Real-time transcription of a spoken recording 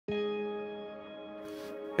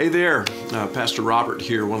Hey there, Pastor Robert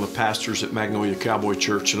here, one of the pastors at Magnolia Cowboy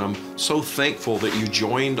Church, and I'm so thankful that you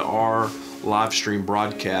joined our live stream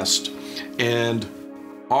broadcast. And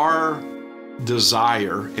our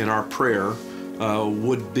desire in our prayer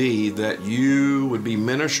would be that you would be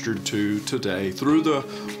ministered to today through the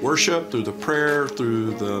worship, through the prayer,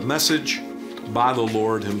 through the message by the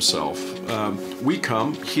Lord Himself. We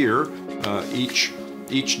come here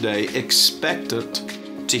each day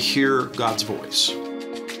expectant to hear God's voice.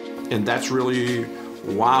 And that's really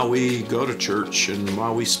why we go to church and why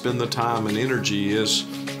we spend the time and energy is,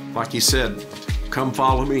 like He said, come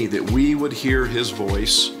follow me, that we would hear His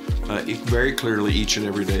voice very clearly each and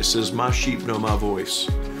every day. It says, my sheep know my voice.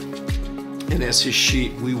 And as His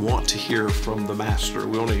sheep, we want to hear from the Master.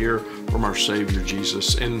 We want to hear from our Savior,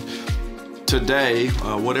 Jesus. And today,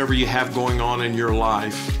 whatever you have going on in your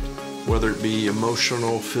life, whether it be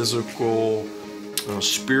emotional, physical,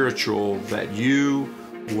 spiritual, that you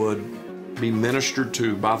would be ministered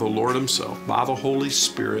to by the Lord Himself, by the Holy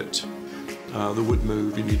Spirit that would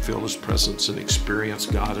move, and you'd feel His presence and experience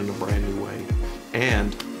God in a brand new way.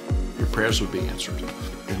 And your prayers would be answered.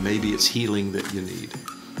 And maybe it's healing that you need.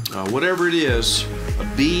 Whatever it is,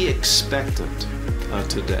 be expectant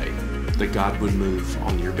today that God would move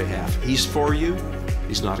on your behalf. He's for you.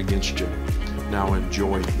 He's not against you. Now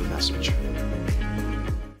enjoy the message.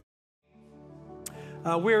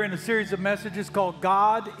 We're in a series of messages called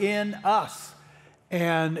God in Us.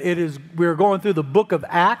 And we're going through the book of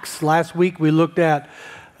Acts. Last week we looked at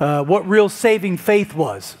what real saving faith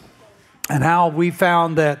was and how we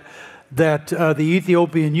found that the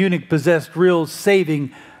Ethiopian eunuch possessed real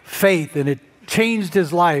saving faith, and it changed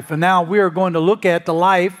his life. And now we are going to look at the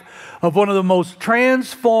life of one of the most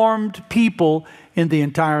transformed people in the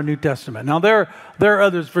entire New Testament. Now there are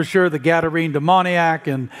others for sure, the Gadarene demoniac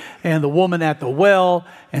and the woman at the well,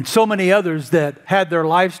 and so many others that had their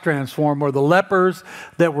lives transformed, or the lepers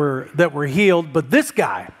that were healed. But this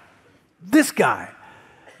guy,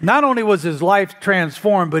 not only was his life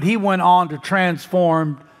transformed, but he went on to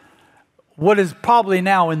transform what is probably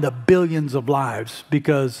now in the billions of lives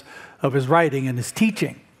because of his writing and his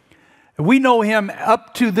teaching. And we know him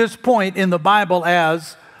up to this point in the Bible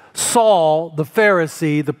as Saul, the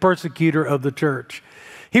Pharisee, the persecutor of the church.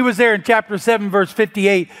 He was there in chapter 7, verse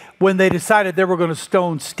 58, when they decided they were going to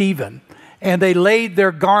stone Stephen. And they laid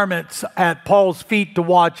their garments at Paul's feet to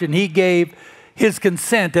watch, and he gave his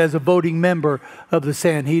consent as a voting member of the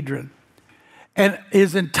Sanhedrin. And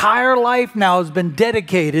his entire life now has been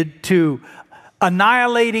dedicated to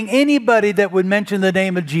annihilating anybody that would mention the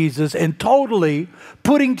name of Jesus and totally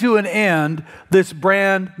putting to an end this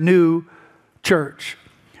brand new church.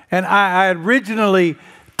 And I originally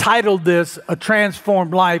titled this A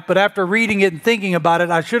Transformed Life, but after reading it and thinking about it,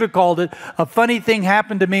 I should have called it A Funny Thing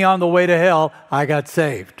Happened to Me on the Way to Hell, I Got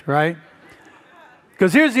Saved, right?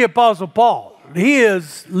 Because here's the Apostle Paul. He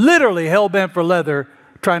is literally hell-bent for leather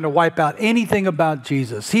trying to wipe out anything about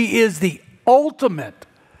Jesus. He is the ultimate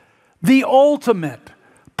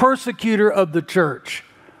persecutor of the church.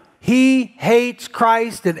 He hates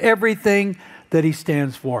Christ and everything that He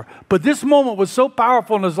stands for. But this moment was so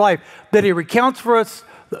powerful in his life that he recounts for us.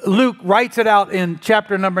 Luke writes it out in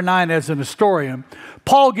chapter number 9 as an historian.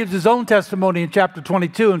 Paul gives his own testimony in chapter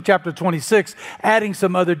 22 and chapter 26, adding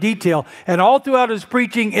some other detail. And all throughout his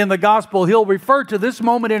preaching in the gospel, he'll refer to this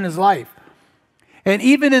moment in his life. And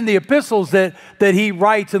even in the epistles that he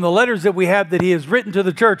writes and the letters that we have that he has written to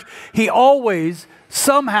the church, he always,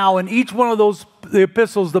 somehow in each one of those the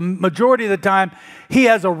epistles, the majority of the time, he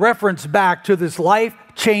has a reference back to this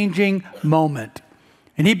life-changing moment.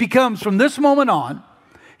 And he becomes, from this moment on,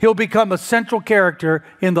 he'll become a central character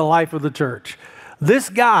in the life of the church. This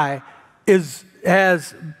guy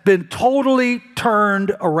has been totally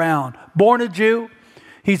turned around. Born a Jew,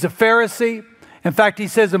 he's a Pharisee. In fact, he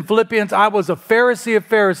says in Philippians, I was a Pharisee of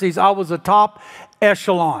Pharisees. I was a top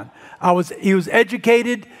echelon. He was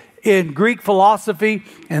educated in Greek philosophy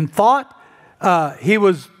and thought. He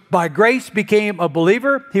was, by grace, became a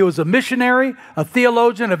believer. He was a missionary, a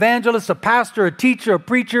theologian, evangelist, a pastor, a teacher, a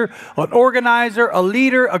preacher, an organizer, a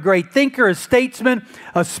leader, a great thinker, a statesman,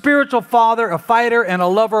 a spiritual father, a fighter, and a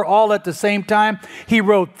lover all at the same time. He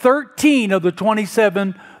wrote 13 of the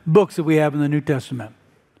 27 books that we have in the New Testament.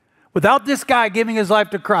 Without this guy giving his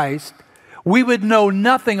life to Christ, we would know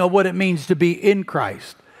nothing of what it means to be in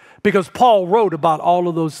Christ, because Paul wrote about all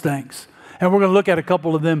of those things. And we're going to look at a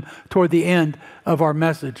couple of them toward the end of our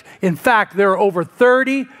message. In fact, there are over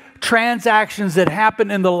 30 transactions that happen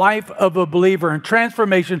in the life of a believer and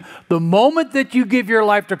transformation the moment that you give your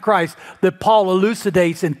life to Christ that Paul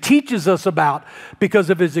elucidates and teaches us about because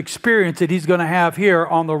of his experience that he's going to have here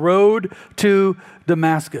on the road to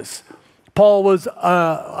Damascus. Paul was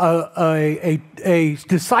a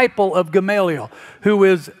disciple of Gamaliel, who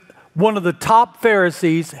is one of the top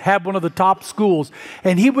Pharisees, had one of the top schools,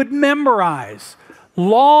 and he would memorize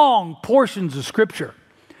long portions of Scripture.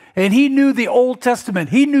 And he knew the Old Testament.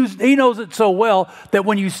 He knows it so well that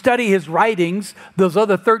when you study his writings, those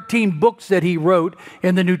other 13 books that he wrote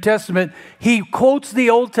in the New Testament, he quotes the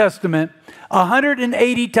Old Testament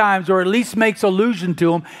 180 times, or at least makes allusion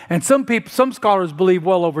to them. And some scholars believe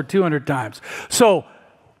well over 200 times. So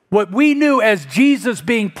what we knew as Jesus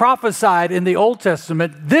being prophesied in the Old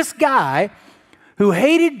Testament, this guy who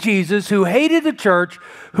hated Jesus, who hated the church,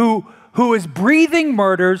 who is breathing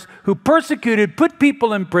murders, who persecuted, put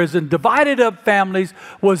people in prison, divided up families,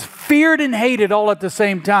 was feared and hated all at the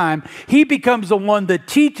same time. He becomes the one that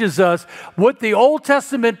teaches us what the Old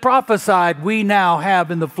Testament prophesied we now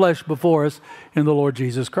have in the flesh before us in the Lord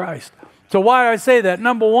Jesus Christ. So why do I say that?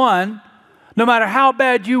 Number one, no matter how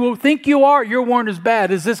bad you think you are, you weren't as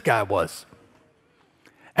bad as this guy was.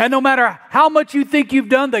 And no matter how much you think you've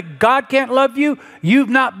done that God can't love you, you've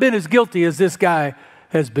not been as guilty as this guy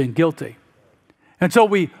has been guilty. And so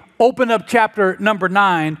we open up chapter number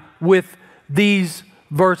 9 with these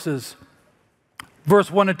verses.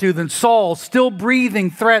 Verse 1 and 2, then Saul, still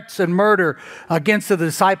breathing threats and murder against the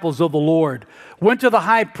disciples of the Lord, went to the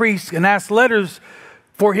high priest and asked letters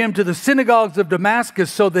for him to the synagogues of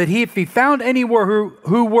Damascus, so that if he found anywhere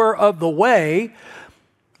who were of the way,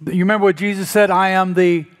 you remember what Jesus said, I am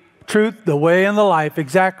the truth, the way, and the life.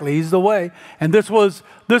 Exactly, he's the way. And this was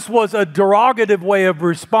a derogative way of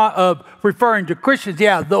referring to Christians.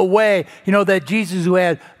 Yeah, the way. You know, that Jesus who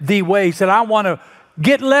had the way. He said, I want to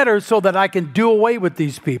get letters so that I can do away with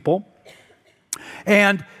these people.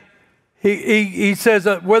 And he says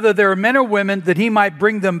whether they are men or women, that he might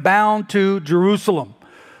bring them bound to Jerusalem.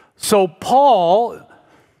 So Paul,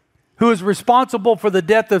 who is responsible for the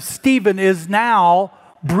death of Stephen, is now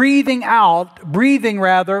breathing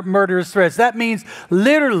murderous threats. That means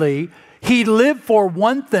literally he lived for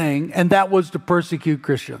one thing, and that was to persecute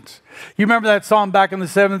Christians. You remember that song back in the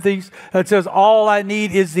 70s that says, all I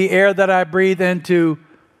need is the air that I breathe and to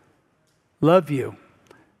love you.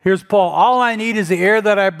 Here's Paul, all I need is the air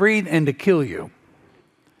that I breathe and to kill you.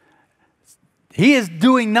 He is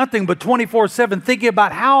doing nothing but 24/7 thinking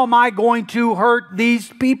about how am I going to hurt these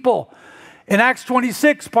people. In Acts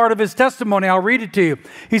 26, part of his testimony, I'll read it to you.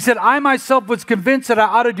 He said, I myself was convinced that I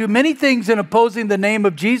ought to do many things in opposing the name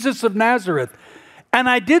of Jesus of Nazareth. And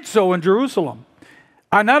I did so in Jerusalem.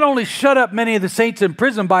 I not only shut up many of the saints in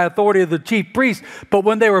prison by authority of the chief priests, but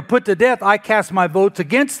when they were put to death, I cast my votes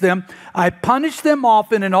against them. I punished them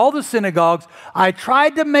often in all the synagogues. I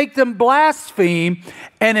tried to make them blaspheme,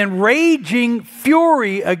 and in raging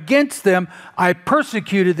fury against them, I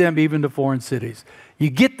persecuted them even to foreign cities. You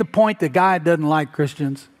get the point that God doesn't like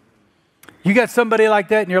Christians? You got somebody like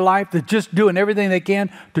that in your life that's just doing everything they can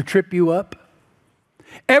to trip you up?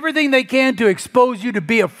 Everything they can to expose you to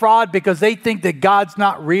be a fraud because they think that God's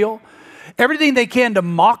not real? Everything they can to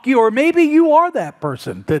mock you, or maybe you are that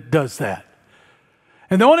person that does that.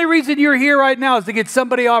 And the only reason you're here right now is to get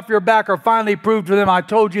somebody off your back or finally prove to them, I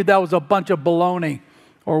told you that was a bunch of baloney,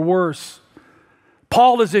 or worse.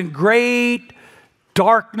 Paul is in great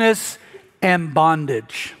darkness and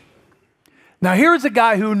bondage. Now here's a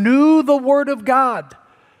guy who knew the Word of God.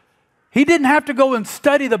 He didn't have to go and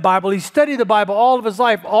study the Bible. He studied the Bible all of his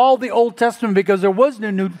life, all the Old Testament, because there was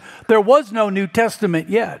no New Testament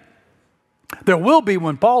yet. There will be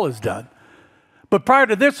when Paul is done. But prior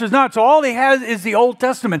to this, there's not. So all he has is the Old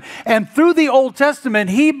Testament. And through the Old Testament,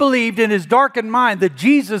 he believed in his darkened mind that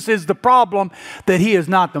Jesus is the problem, that he is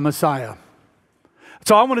not the Messiah.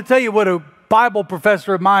 So I want to tell you what a Bible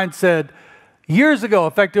professor of mine said years ago.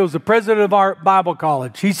 In fact, it was the president of our Bible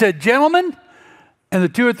college. He said, gentlemen, and the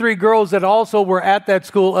 2 or 3 girls that also were at that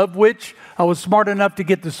school, of which I was smart enough to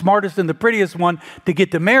get the smartest and the prettiest one to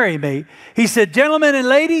get to marry me. He said, gentlemen and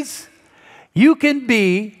ladies, you can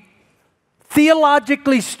be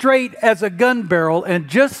theologically straight as a gun barrel and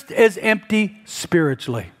just as empty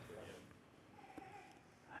spiritually.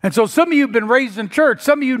 And so some of you have been raised in church.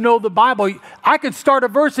 Some of you know the Bible. I can start a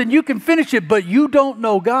verse and you can finish it, but you don't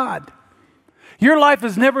know God. Your life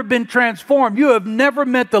has never been transformed. You have never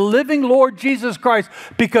met the living Lord Jesus Christ,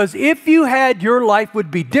 because if you had, your life would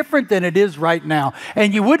be different than it is right now.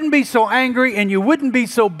 And you wouldn't be so angry, and you wouldn't be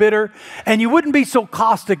so bitter, and you wouldn't be so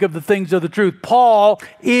caustic of the things of the truth. Paul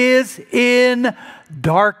is in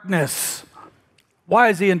darkness. Why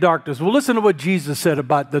is he in darkness? Well, listen to what Jesus said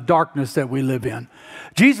about the darkness that we live in.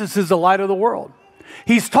 Jesus is the light of the world.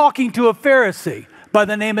 He's talking to a Pharisee by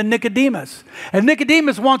the name of Nicodemus. And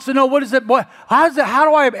Nicodemus wants to know,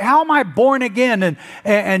 how am I born again?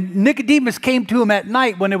 And Nicodemus came to him at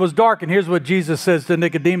night when it was dark. And here's what Jesus says to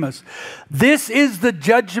Nicodemus. This is the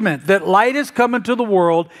judgment, that light is come into the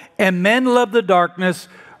world, and men love the darkness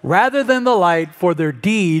rather than the light, for their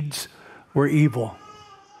deeds were evil.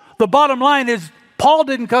 The bottom line is, Paul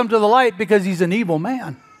didn't come to the light because he's an evil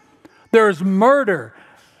man. There's murder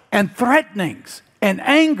and threatenings and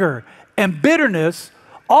anger and bitterness,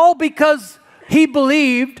 all because he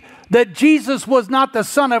believed that Jesus was not the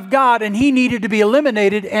Son of God and he needed to be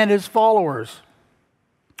eliminated and his followers.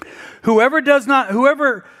 Whoever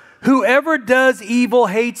does evil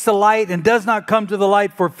hates the light and does not come to the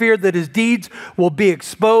light for fear that his deeds will be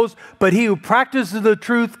exposed. But he who practices the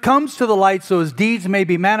truth comes to the light so his deeds may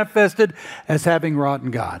be manifested as having wrought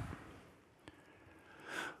in God.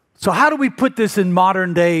 So how do we put this in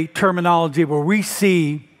modern day terminology where we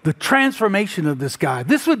see the transformation of this guy?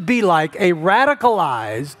 This would be like a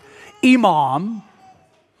radicalized imam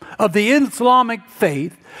of the Islamic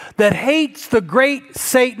faith that hates the great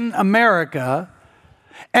Satan America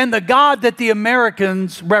and the God that the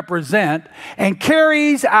Americans represent, and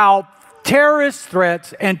carries out terrorist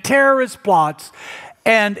threats and terrorist plots,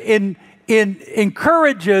 and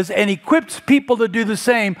encourages and equips people to do the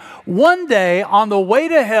same. One day, on the way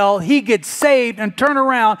to hell, he gets saved and turn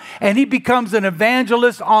around, and he becomes an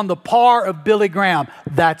evangelist on the par of Billy Graham.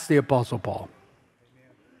 That's the Apostle Paul.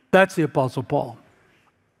 That's the Apostle Paul.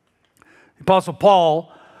 The Apostle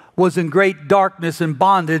Paul was in great darkness and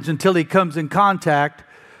bondage until he comes in contact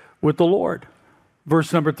with the Lord.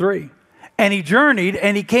 Verse number 3. And he journeyed,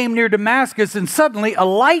 and he came near Damascus, and suddenly a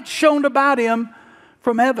light shone about him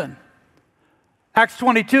from heaven. Acts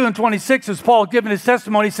 22 and 26, as Paul given his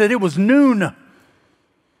testimony, he said it was noon.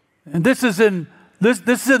 And this is in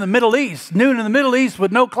the Middle East. Noon in the Middle East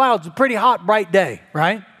with no clouds, a pretty hot, bright day,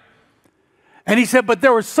 right? And he said, but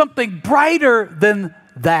there was something brighter than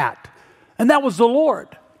that. And that was the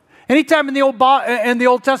Lord. Anytime in the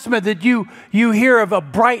Old Testament that you hear of a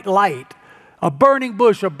bright light, a burning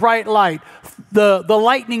bush, a bright light, the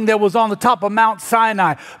lightning that was on the top of Mount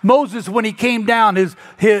Sinai, Moses, when he came down,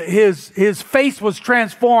 his face was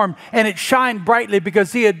transformed and it shined brightly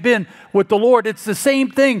because he had been with the Lord. It's the same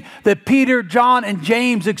thing that Peter, John, and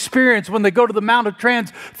James experience when they go to the Mount of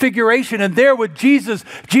Transfiguration. And there with Jesus,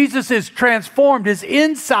 Jesus is transformed. His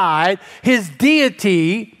inside, his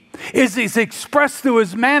deity, is expressed through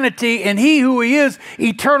his humanity, and he who he is,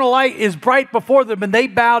 eternal light, is bright before them, and they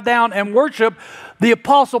bow down and worship. The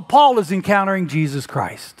Apostle Paul is encountering Jesus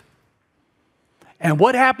Christ. And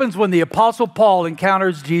what happens when the Apostle Paul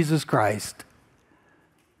encounters Jesus Christ?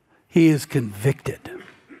 He is convicted.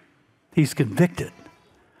 He's convicted.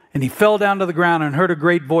 And he fell down to the ground and heard a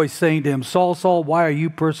great voice saying to him, Saul, Saul, why are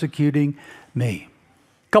you persecuting me?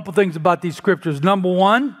 A couple things about these scriptures. Number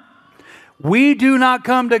one, we do not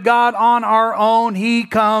come to God on our own. He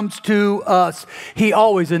comes to us. He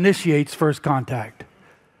always initiates first contact.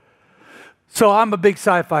 So I'm a big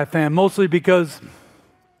sci-fi fan, mostly because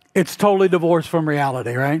it's totally divorced from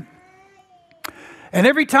reality, right? And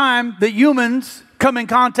every time that humans come in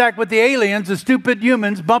contact with the aliens, the stupid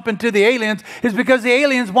humans bump into the aliens, is because the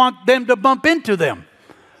aliens want them to bump into them.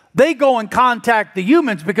 They go and contact the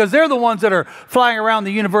humans because they're the ones that are flying around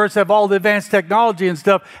the universe, have all the advanced technology and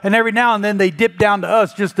stuff, and every now and then they dip down to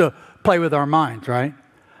us just to play with our minds, right?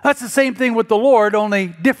 That's the same thing with the Lord, only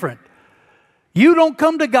different. You don't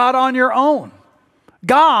come to God on your own.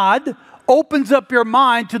 God opens up your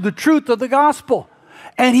mind to the truth of the gospel,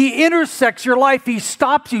 and He intersects your life. He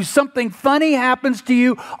stops you. Something funny happens to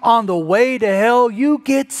you on the way to hell. You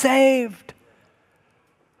get saved.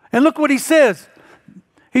 And look what He says.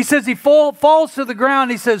 He says he falls to the ground.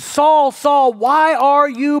 He says, Saul, Saul, why are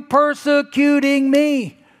you persecuting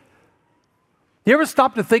me? You ever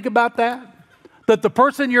stop to think about that? That the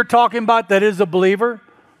person you're talking about that is a believer,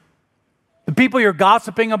 the people you're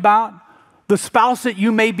gossiping about, the spouse that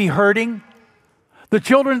you may be hurting, the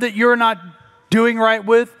children that you're not doing right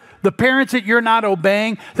with, the parents that you're not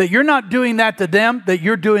obeying, that you're not doing that to them, that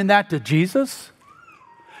you're doing that to Jesus?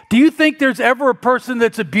 Do you think there's ever a person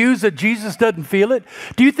that's abused that Jesus doesn't feel it?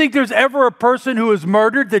 Do you think there's ever a person who is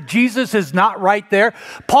murdered that Jesus is not right there?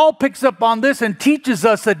 Paul picks up on this and teaches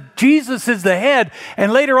us that Jesus is the head.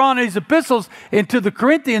 And later on in his epistles into the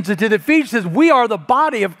Corinthians and to the Ephesians, says we are the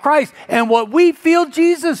body of Christ. And what we feel,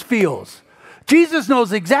 Jesus feels. Jesus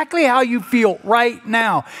knows exactly how you feel right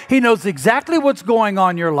now. He knows exactly what's going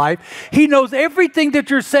on in your life. He knows everything that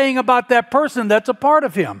you're saying about that person that's a part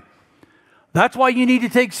of Him. That's why you need to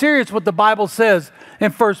take serious what the Bible says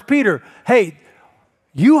in 1 Peter. Hey,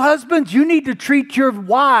 you husbands, you need to treat your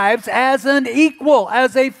wives as an equal,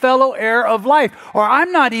 as a fellow heir of life. Or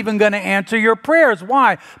I'm not even going to answer your prayers.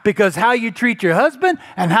 Why? Because how you treat your husband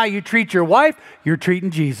and how you treat your wife, you're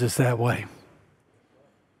treating Jesus that way.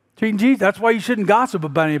 Treating Jesus. That's why you shouldn't gossip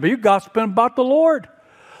about anybody. You're gossiping about the Lord.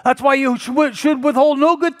 That's why you should withhold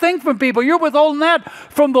no good thing from people. You're withholding that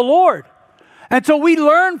from the Lord. And so we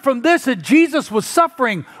learn from this that Jesus was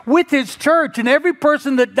suffering with his church and every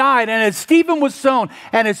person that died. And as Stephen was sown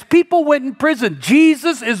and as people went in prison,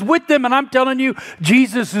 Jesus is with them. And I'm telling you,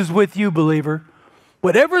 Jesus is with you, believer.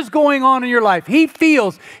 Whatever's going on in your life, he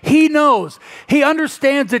feels, he knows, he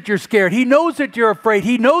understands that you're scared. He knows that you're afraid.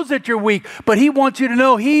 He knows that you're weak, but he wants you to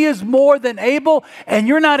know he is more than able, and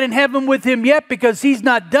you're not in heaven with him yet because he's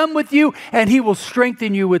not done with you, and he will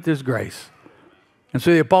strengthen you with his grace. And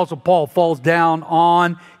so the Apostle Paul falls down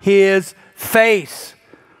on his face.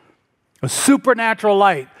 A supernatural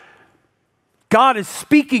light. God is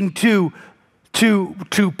speaking to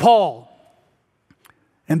Paul.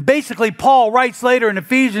 And basically, Paul writes later in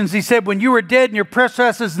Ephesians, he said, when you were dead in your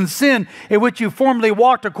trespasses and sin, in which you formerly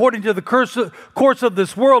walked according to the course of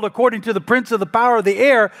this world, according to the prince of the power of the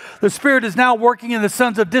air, the Spirit is now working in the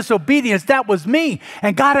sons of disobedience. That was me.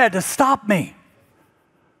 And God had to stop me.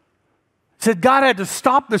 He said God had to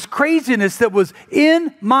stop this craziness that was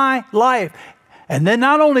in my life. And then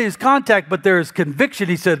not only his contact, but there is conviction.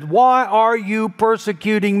 He said, why are you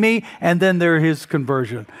persecuting me? And then there his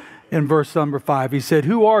conversion. In verse number 5, he said,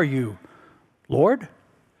 who are you, Lord?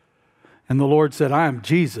 And the Lord said, I am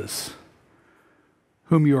Jesus,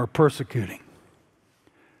 whom you are persecuting.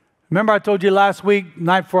 Remember I told you last week,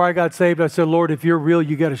 night before I got saved, I said, Lord, if you're real,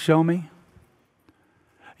 you got to show me.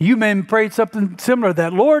 You may have prayed something similar to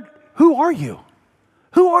that. Lord, who are you?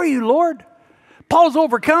 Who are you, Lord? Paul's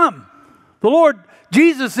overcome. The Lord,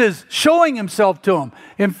 Jesus is showing himself to him.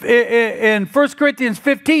 In 1 Corinthians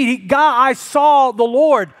 15, I saw the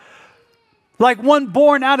Lord like one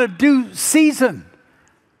born out of due season.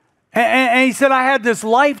 And he said, I had this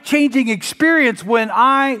life-changing experience when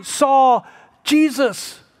I saw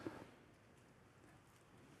Jesus.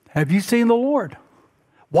 Have you seen the Lord?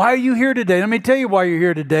 Why are you here today? Let me tell you why you're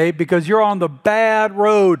here today. Because you're on the bad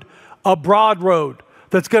road, a broad road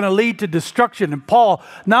that's going to lead to destruction. And Paul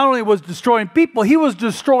not only was destroying people, he was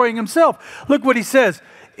destroying himself. Look what he says.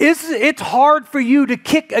 It's hard for you to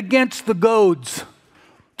kick against the goads.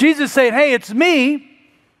 Jesus said, hey, it's me.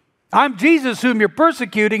 I'm Jesus whom you're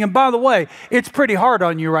persecuting. And by the way, it's pretty hard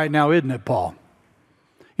on you right now, isn't it, Paul?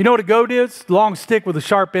 You know what a goad is? Long stick with a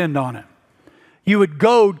sharp end on it. You would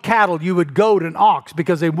goad cattle. You would goad an ox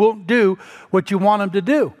because they won't do what you want them to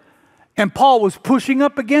do. And Paul was pushing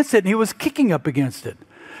up against it, and he was kicking up against it.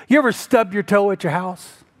 You ever stub your toe at your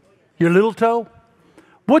house? Your little toe?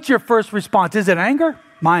 What's your first response? Is it anger?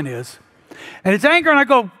 Mine is. And it's anger, and I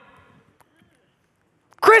go,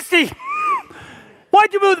 Christy,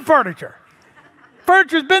 why'd you move the furniture?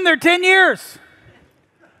 Furniture's been there 10 years.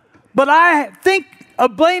 But I think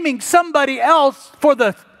of blaming somebody else for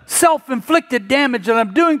the self-inflicted damage that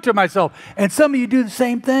I'm doing to myself. And some of you do the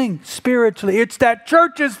same thing spiritually. It's that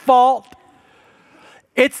church's fault.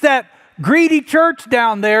 It's that greedy church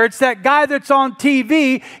down there. It's that guy that's on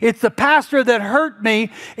TV. It's the pastor that hurt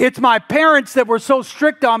me. It's my parents that were so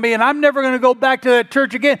strict on me, and I'm never going to go back to that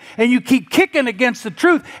church again. And you keep kicking against the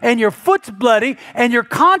truth, and your foot's bloody, and your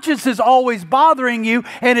conscience is always bothering you,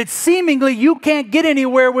 and it's seemingly you can't get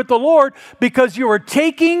anywhere with the Lord because you are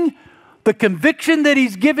taking the conviction that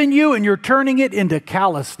He's given you and you're turning it into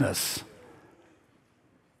callousness.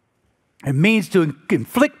 It means to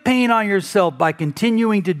inflict pain on yourself by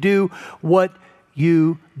continuing to do what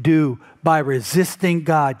you do, by resisting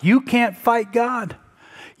God. You can't fight God.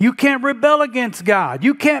 You can't rebel against God.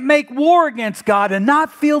 You can't make war against God and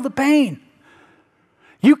not feel the pain.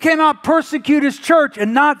 You cannot persecute His church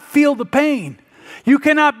and not feel the pain. You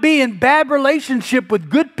cannot be in bad relationship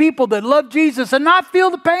with good people that love Jesus and not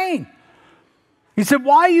feel the pain. He said,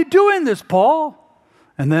 why are you doing this, Paul?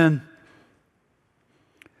 And then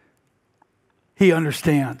he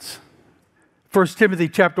understands. 1 Timothy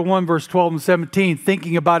chapter 1, verse 12 and 17,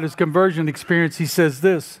 thinking about his conversion experience, he says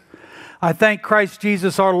this, I thank Christ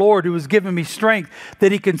Jesus our Lord who has given me strength,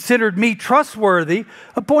 that He considered me trustworthy,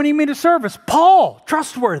 appointing me to service. Paul,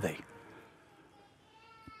 trustworthy.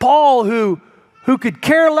 Paul, who could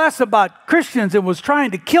care less about Christians and was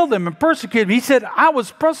trying to kill them and persecute them. He said, I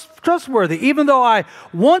was trustworthy, even though I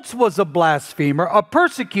once was a blasphemer, a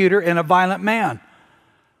persecutor, and a violent man.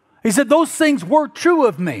 He said, those things were true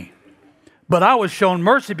of me. But I was shown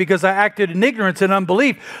mercy because I acted in ignorance and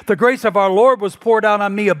unbelief. The grace of our Lord was poured out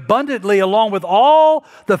on me abundantly, along with all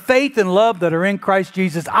the faith and love that are in Christ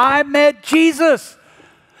Jesus. I met Jesus.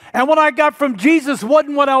 And what I got from Jesus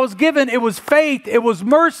wasn't what I was given. It was faith. It was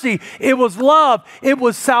mercy. It was love. It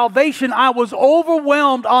was salvation. I was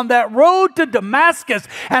overwhelmed on that road to Damascus,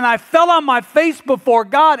 and I fell on my face before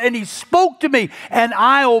God, and He spoke to me, and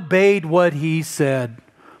I obeyed what He said.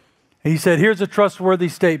 He said, here's a trustworthy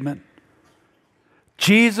statement.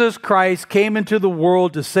 Jesus Christ came into the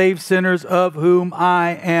world to save sinners, of whom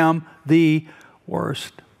I am the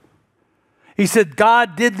worst. He said,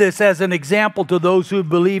 God did this as an example to those who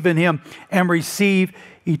believe in Him and receive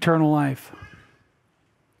eternal life.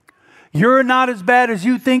 You're not as bad as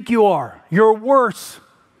you think you are. You're worse.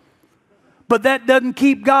 But that doesn't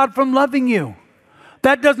keep God from loving you.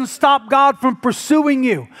 That doesn't stop God from pursuing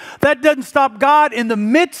you. That doesn't stop God in the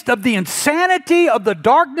midst of the insanity of the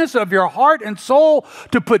darkness of your heart and soul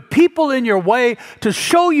to put people in your way, to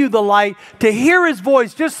show you the light, to hear His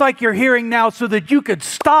voice just like you're hearing now so that you could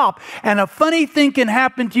stop. And a funny thing can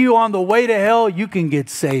happen to you on the way to hell. You can get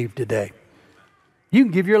saved today. You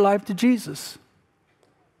can give your life to Jesus.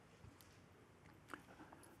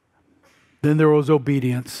 Then there was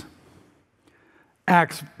obedience.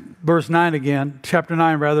 Acts, verse 9 again, chapter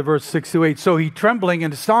 9 rather, verse 6 to 8. So he, trembling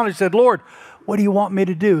and astonished, said, Lord, what do you want me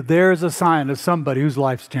to do? There's a sign of somebody whose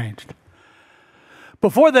life's changed.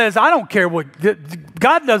 Before that is, I don't care what,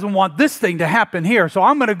 God doesn't want this thing to happen here, so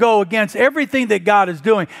I'm going to go against everything that God is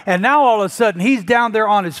doing. And now all of a sudden, he's down there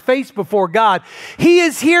on his face before God. He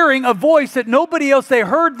is hearing a voice that nobody else, they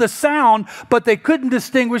heard the sound, but they couldn't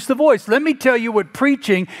distinguish the voice. Let me tell you what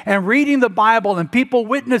preaching and reading the Bible and people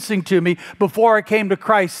witnessing to me before I came to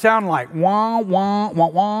Christ sound like. Wah, wah, wah,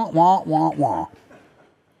 wah, wah, wah, wah.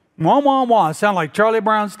 Wah, wah, wah. Sound like Charlie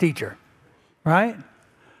Brown's teacher, right?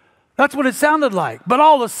 That's what it sounded like. But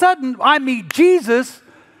all of a sudden, I meet Jesus.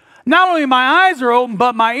 Not only my eyes are open,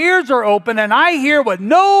 but my ears are open, and I hear what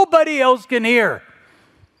nobody else can hear.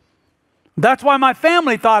 That's why my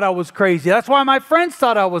family thought I was crazy. That's why my friends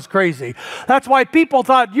thought I was crazy. That's why people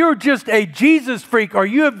thought you're just a Jesus freak, or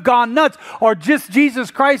you have gone nuts, or just Jesus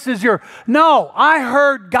Christ is your... No, I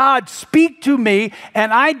heard God speak to me,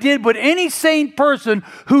 and I did what any sane person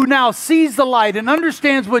who now sees the light and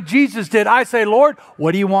understands what Jesus did. I say, Lord,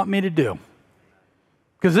 what do you want me to do?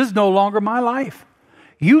 Because this is no longer my life.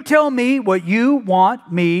 You tell me what you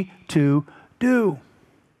want me to do.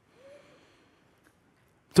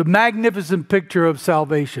 It's a magnificent picture of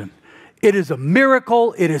salvation. It is a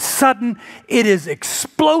miracle. It is sudden. It is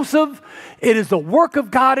explosive. It is the work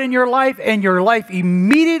of God in your life, and your life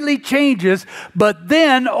immediately changes. But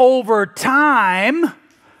then over time,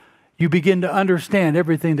 you begin to understand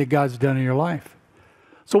everything that God's done in your life.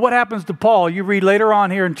 So what happens to Paul? You read later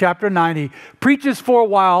on here in chapter 9, he preaches for a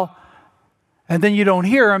while, and then you don't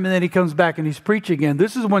hear him, and then he comes back and he's preaching again.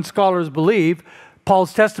 This is when scholars believe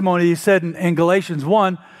Paul's testimony. He said in Galatians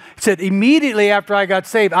 1, he said, immediately after I got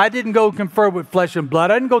saved, I didn't go confer with flesh and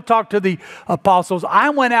blood. I didn't go talk to the apostles.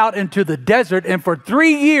 I went out into the desert, and for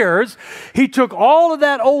 3 years, he took all of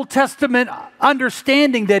that Old Testament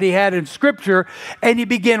understanding that he had in Scripture, and he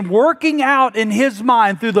began working out in his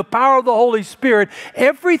mind through the power of the Holy Spirit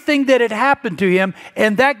everything that had happened to him,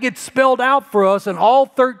 and that gets spelled out for us in all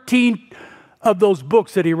 13 of those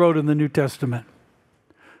books that he wrote in the New Testament.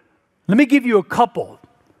 Let me give you a couple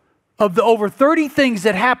of the over 30 things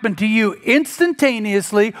that happen to you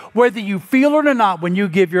instantaneously, whether you feel it or not, when you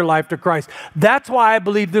give your life to Christ. That's why I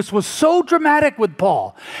believe this was so dramatic with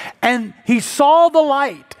Paul. And he saw the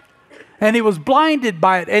light, and he was blinded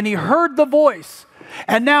by it, and he heard the voice.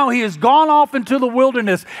 And now he has gone off into the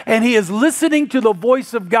wilderness, and he is listening to the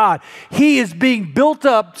voice of God. He is being built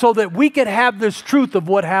up so that we could have this truth of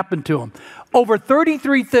what happened to him. Over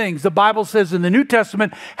 33 things, the Bible says in the New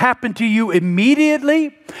Testament, happen to you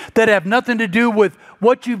immediately that have nothing to do with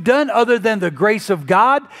what you've done other than the grace of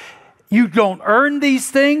God. You don't earn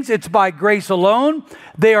these things. It's by grace alone.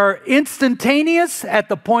 They are instantaneous at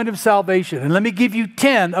the point of salvation. And let me give you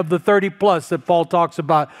 10 of the 30 plus that Paul talks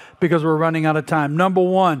about because we're running out of time. Number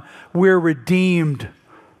 1, we're redeemed.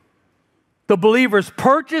 The believers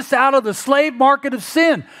purchased out of the slave market of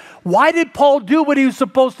sin. Why did Paul do what he was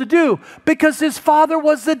supposed to do? Because his father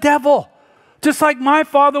was the devil. Just like my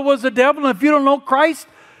father was the devil, and if you don't know Christ,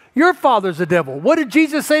 your father's the devil. What did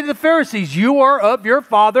Jesus say to the Pharisees? You are of your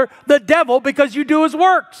father, the devil, because you do his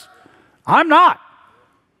works. I'm not.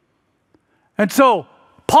 And so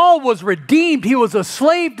Paul was redeemed. He was a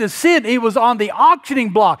slave to sin. He was on the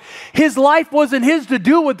auctioning block. His life wasn't his to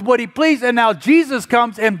do with what he pleased. And now Jesus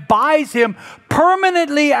comes and buys him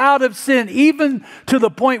permanently out of sin, even to the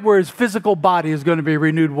point where his physical body is going to be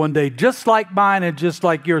renewed one day, just like mine and just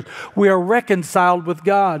like yours. We are reconciled with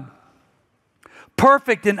God.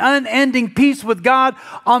 Perfect and unending peace with God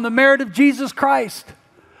on the merit of Jesus Christ.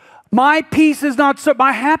 My peace is not,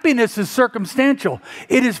 my happiness is circumstantial.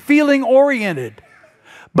 It is feeling oriented.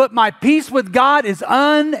 But my peace with God is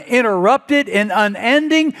uninterrupted and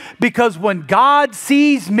unending, because when God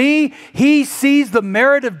sees me, He sees the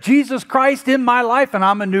merit of Jesus Christ in my life, and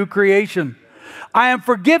I'm a new creation. I am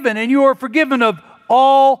forgiven, and you are forgiven of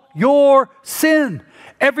all your sin.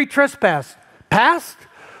 Every trespass, past,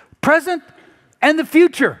 present, and the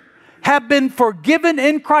future, have been forgiven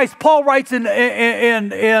in Christ. Paul writes in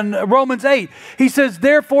Romans 8, he says,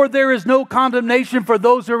 therefore there is no condemnation for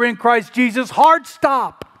those who are in Christ Jesus. Hard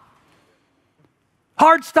stop.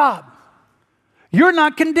 Hard stop. You're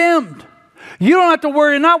not condemned. You don't have to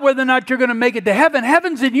worry not whether or not you're going to make it to heaven.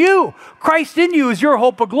 Heaven's in you. Christ in you is your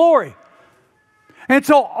hope of glory. And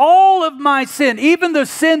so all of my sin, even the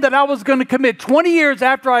sin that I was going to commit 20 years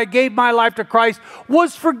after I gave my life to Christ,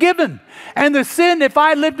 was forgiven. And the sin, if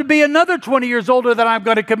I live to be another 20 years older that I'm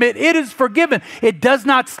going to commit, it is forgiven. It does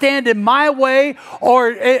not stand in my way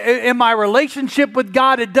or in my relationship with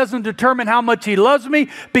God. It doesn't determine how much He loves me,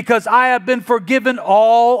 because I have been forgiven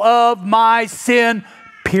all of my sin,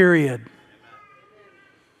 period.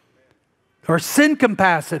 Or sin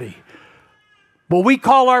capacity. What we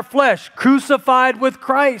call our flesh, crucified with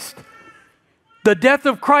Christ. The death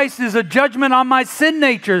of Christ is a judgment on my sin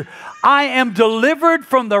nature. I am delivered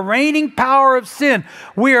from the reigning power of sin.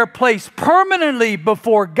 We are placed permanently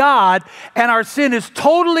before God, and our sin is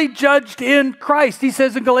totally judged in Christ. He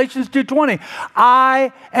says in Galatians 2:20,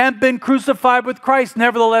 I am been crucified with Christ.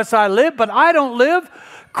 Nevertheless I live, but I don't live.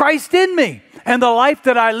 Christ in me. And the life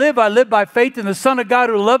that I live by faith in the Son of God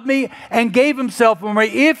who loved me and gave Himself for me.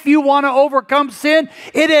 If you want to overcome sin,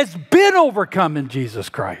 it has been overcome in Jesus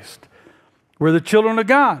Christ. We're the children of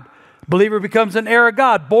God. Believer becomes an heir of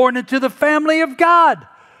God, born into the family of God.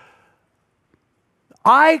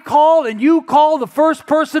 I call and you call the first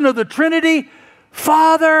person of the Trinity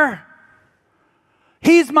Father.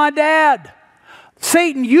 He's my dad.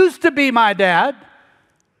 Satan used to be my dad,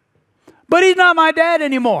 but he's not my dad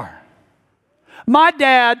anymore. My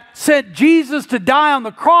dad sent Jesus to die on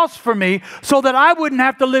the cross for me so that I wouldn't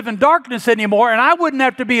have to live in darkness anymore, and I wouldn't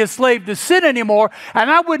have to be a slave to sin anymore, and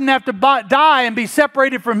I wouldn't have to die and be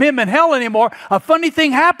separated from Him in hell anymore. A funny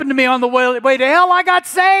thing happened to me on the way to hell. I got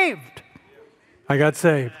saved. I got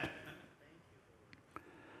saved.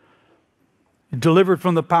 Delivered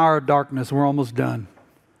from the power of darkness. We're almost done.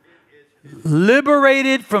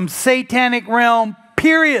 Liberated from satanic realm,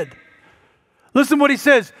 period. Listen what he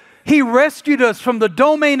says. He rescued us from the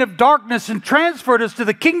domain of darkness and transferred us to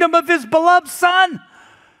the kingdom of His beloved Son.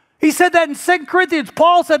 He said that in 2 Corinthians.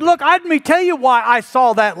 Paul said, look, let me tell you why I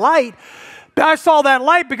saw that light. I saw that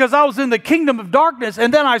light because I was in the kingdom of darkness,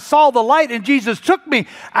 and then I saw the light, and Jesus took me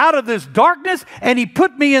out of this darkness, and He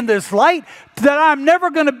put me in this light, that I'm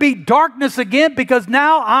never going to be darkness again, because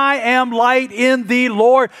now I am light in the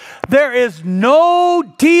Lord. There is no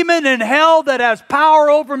demon in hell that has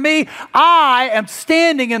power over me. I am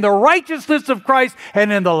standing in the righteousness of Christ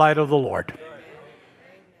and in the light of the Lord.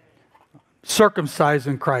 Circumcised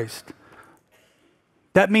in Christ.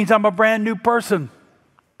 That means I'm a brand new person.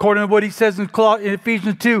 According to what he says in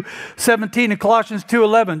Ephesians 2:17 and Colossians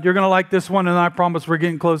 2:11. You're going to like this one, and I promise we're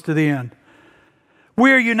getting close to the end.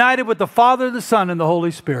 We are united with the Father, the Son, and the Holy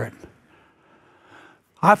Spirit.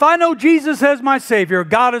 If I know Jesus as my Savior,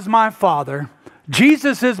 God is my Father,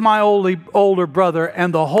 Jesus is my older brother,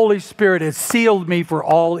 and the Holy Spirit has sealed me for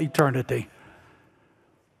all eternity.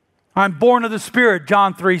 I'm born of the Spirit,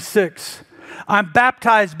 John 3:6. I'm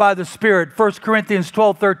baptized by the Spirit, 1 Corinthians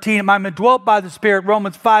 12:13. I'm indwelt by the Spirit,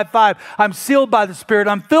 Romans 5:5. I'm sealed by the Spirit.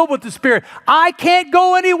 I'm filled with the Spirit. I can't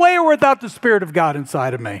go anywhere without the Spirit of God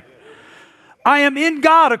inside of me. I am in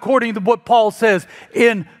God, according to what Paul says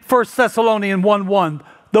in 1 Thessalonians 1:1.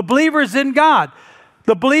 The believer is in God.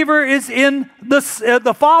 The believer is in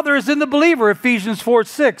the Father is in the believer, Ephesians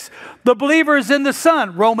 4:6. The believer is in the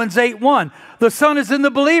Son, Romans 8:1. The Son is in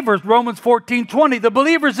the believers, Romans 14:20. The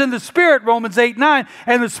believer is in the Spirit, Romans 8:9.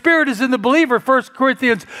 And the Spirit is in the believer, 1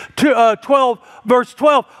 Corinthians 12, verse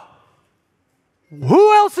 12.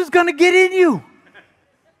 Who else is going to get in you?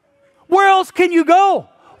 Where else can you go?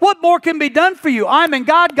 What more can be done for you? I'm in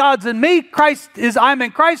God, God's in me. I'm in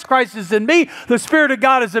Christ, Christ is in me. The Spirit of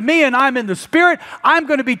God is in me, and I'm in the Spirit. I'm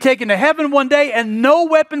going to be taken to heaven one day, and no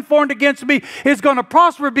weapon formed against me is going to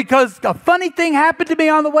prosper, because a funny thing happened to me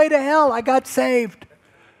on the way to hell. I got saved.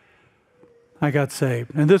 I got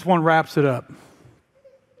saved. And this one wraps it up.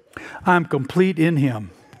 I'm complete in Him.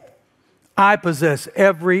 I possess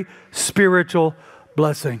every spiritual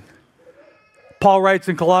blessing. Paul writes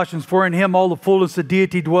in Colossians, for in Him all the fullness of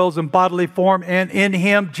deity dwells in bodily form, and in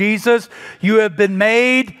Him, Jesus, you have been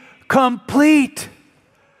made complete.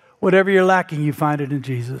 Whatever you're lacking, you find it in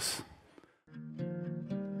Jesus.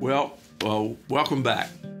 Well, welcome back.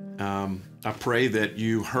 I pray that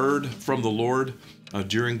you heard from the Lord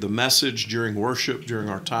during the message, during worship, during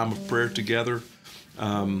our time of prayer together.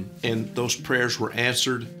 And those prayers were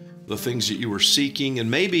answered, the things that you were seeking. And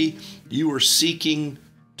maybe you were seeking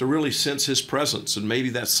to really sense His presence. And maybe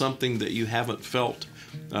that's something that you haven't felt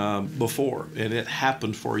before. And it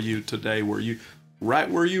happened for you today, right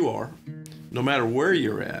where you are, no matter where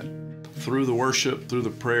you're at, through the worship, through the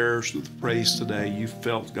prayers, through the praise today, you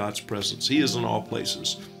felt God's presence. He is in all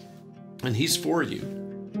places. And He's for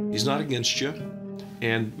you. He's not against you.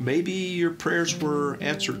 And maybe your prayers were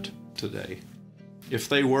answered today. If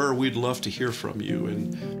they were, we'd love to hear from you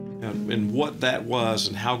and what that was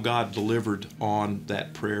and how God delivered on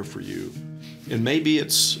that prayer for you. And maybe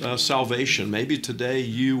it's salvation. Maybe today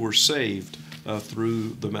you were saved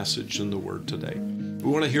through the message and the word today. We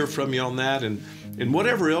want to hear from you on that and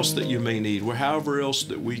whatever else that you may need, however else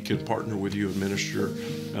that we can partner with you and minister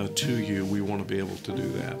to you, we want to be able to do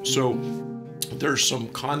that. So there's some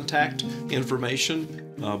contact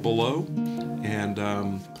information below,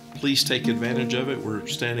 and please take advantage of it. We're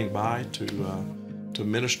standing by to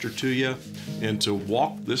minister to you and to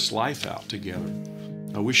walk this life out together.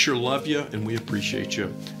 We sure love you and we appreciate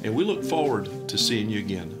you. And we look forward to seeing you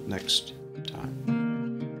again next time.